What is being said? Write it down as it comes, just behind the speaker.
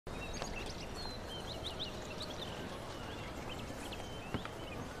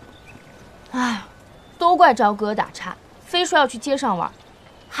哎，都怪朝哥打岔，非说要去街上玩，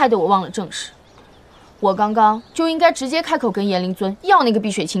害得我忘了正事。我刚刚就应该直接开口跟严灵尊要那个碧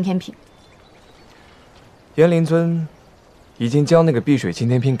水青天瓶。严灵尊已经将那个碧水青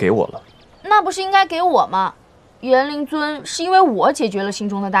天瓶给我了。那不是应该给我吗？严灵尊是因为我解决了心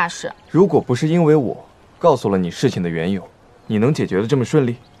中的大事。如果不是因为我告诉了你事情的缘由，你能解决得这么顺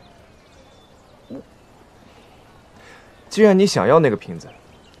利？既然你想要那个瓶子，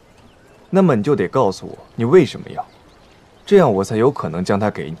那么你就得告诉我你为什么要，这样我才有可能将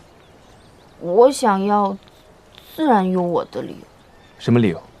它给你。我想要，自然有我的理由。什么理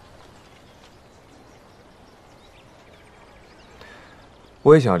由？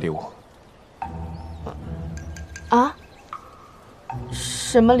我也想要礼物。啊？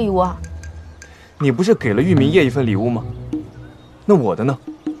什么礼物啊？你不是给了玉明叶一份礼物吗？那我的呢？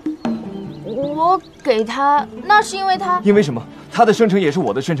我给他，那是因为他……因为什么？他的生辰也是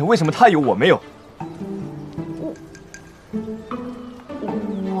我的生辰，为什么他有我没有？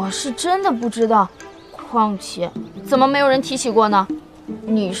我是真的不知道，况且怎么没有人提起过呢？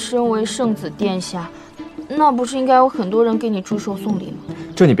你身为圣子殿下，那不是应该有很多人给你祝寿送礼吗？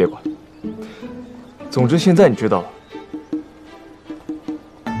这你别管。总之现在你知道了，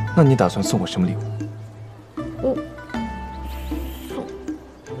那你打算送我什么礼物？我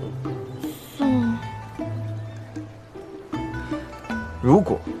送……如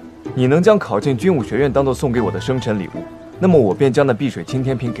果你能将考进军武学院当做送给我的生辰礼物，那么我便将那碧水青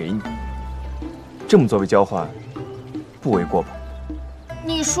天瓶给你。这么作为交换，不为过吧？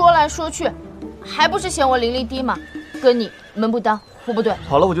你说来说去，还不是嫌我灵力低吗？跟你门不当户不对。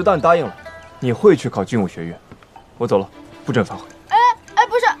好了，我就当你答应了。你会去考军武学院，我走了，不准反悔。哎，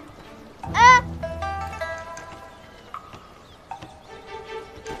不是，哎。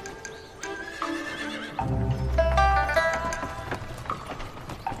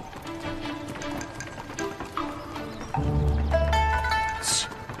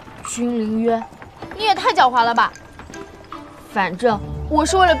君临渊，你也太狡猾了吧！反正我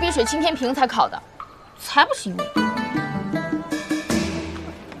是为了碧水青天瓶才考的，才不是因为你。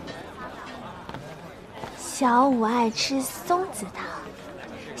小五爱吃松子糖，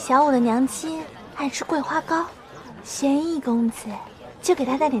小五的娘亲爱吃桂花糕，玄义公子就给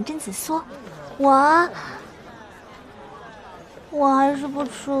他带点榛子酥。我还是不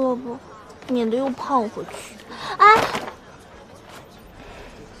吃了吧，免得又胖回去。哎，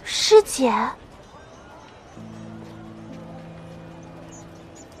师姐，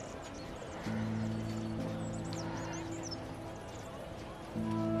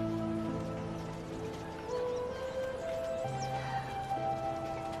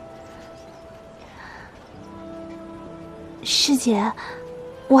师姐，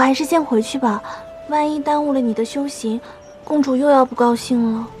我还是先回去吧，万一耽误了你的修行，公主又要不高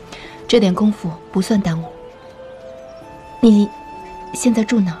兴了。这点功夫不算耽误。你现在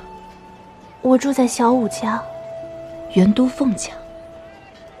住哪儿？我住在小五家。元都凤家。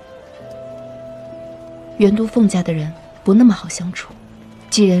元都凤家的人不那么好相处，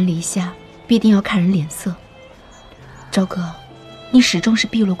寄人篱下，必定要看人脸色。朝哥，你始终是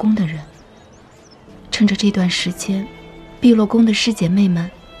碧落宫的人，趁着这段时间，碧落宫的师姐妹们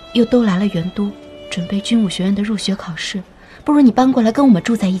又都来了元都，准备军武学院的入学考试，不如你搬过来跟我们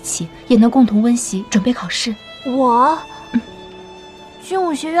住在一起，也能共同温习，准备考试。我，军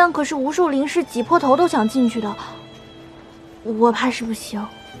武学院可是无数灵士挤破头都想进去的，我怕是不行。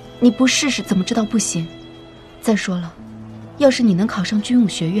你不试试怎么知道不行？再说了，要是你能考上军武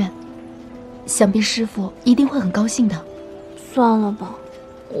学院，想必师父一定会很高兴的。算了吧，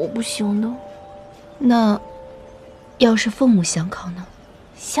我不行的。那要是凤舞想考呢？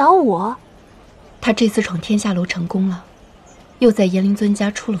小五，他这次闯天下楼成功了，又在严灵尊家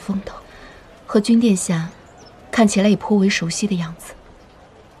出了风头，和君殿下看起来也颇为熟悉的样子。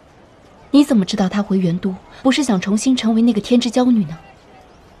你怎么知道他回元都不是想重新成为那个天之娇女呢？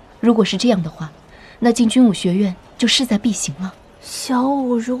如果是这样的话，那进军武学院就势在必行了。小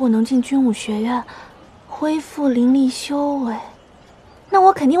五如果能进军武学院，恢复灵力修为，那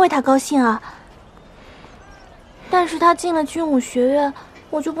我肯定为他高兴啊。但是他进了军武学院，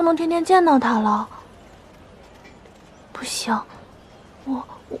我就不能天天见到他了。不行，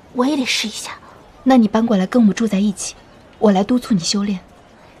我也得试一下。那你搬过来跟我们住在一起，我来督促你修炼。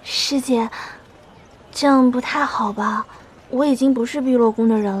师姐，这样不太好吧？我已经不是碧落宫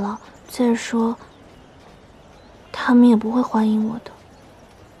的人了，再说他们也不会欢迎我的。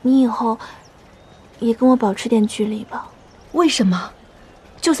你以后也跟我保持点距离吧。为什么？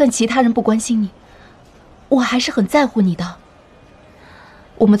就算其他人不关心你，我还是很在乎你的。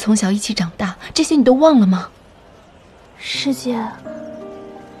我们从小一起长大，这些你都忘了吗？师姐，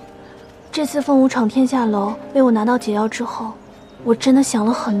这次凤舞闯天下楼为我拿到解药之后，我真的想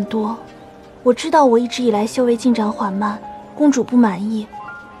了很多。我知道我一直以来修为进展缓慢，公主不满意，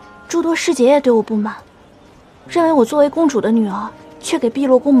诸多师姐也对我不满，认为我作为公主的女儿却给碧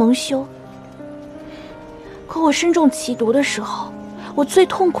落宫蒙羞。可我身中奇毒的时候，我最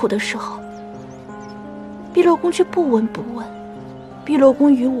痛苦的时候，碧落宫却不闻不问。碧落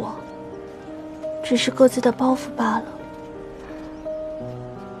宫与我只是各自的包袱罢了。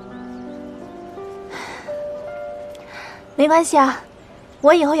没关系啊，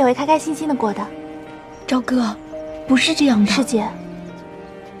我以后也会开开心心的过的。朝哥，不是这样的。师姐，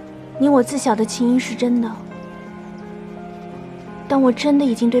你我自小的情谊是真的，但我真的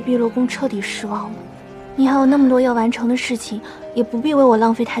已经对碧落宫彻底失望了。你还有那么多要完成的事情，也不必为我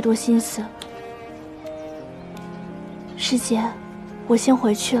浪费太多心思。师姐，我先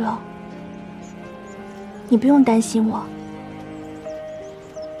回去了，你不用担心我，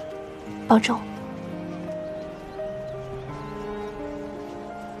保重。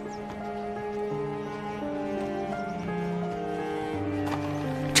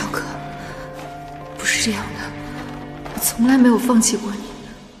朝哥，不是这样的，我从来没有放弃过你。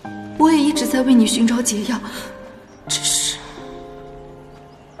我也一直在为你寻找解药，只是……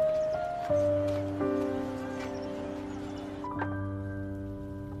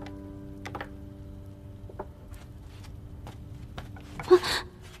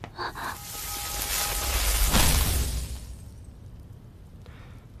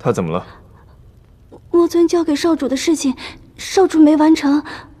他怎么了？莫尊交给少主的事情，少主没完成，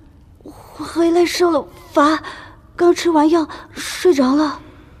回来受了罚，刚吃完药睡着了。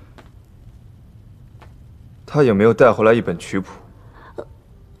他有没有带回来一本曲谱？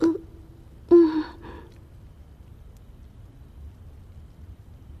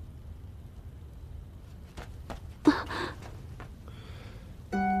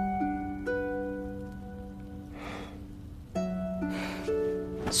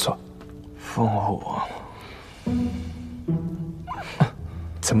算，凤舞，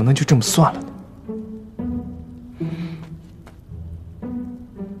怎么能就这么算了呢？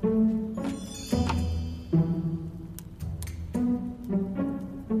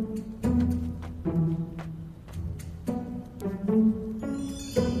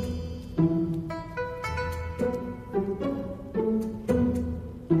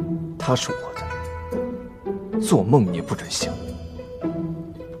她是我的，做梦你也不准想。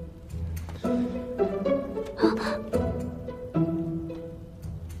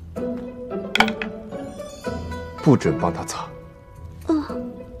不准帮他擦。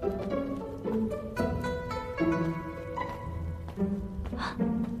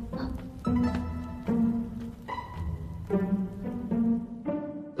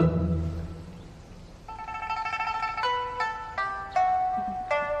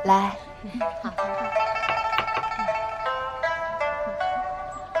来，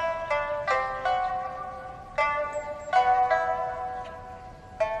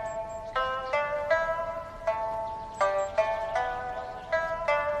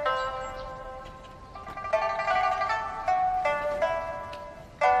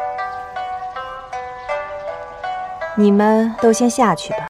你们都先下去吧。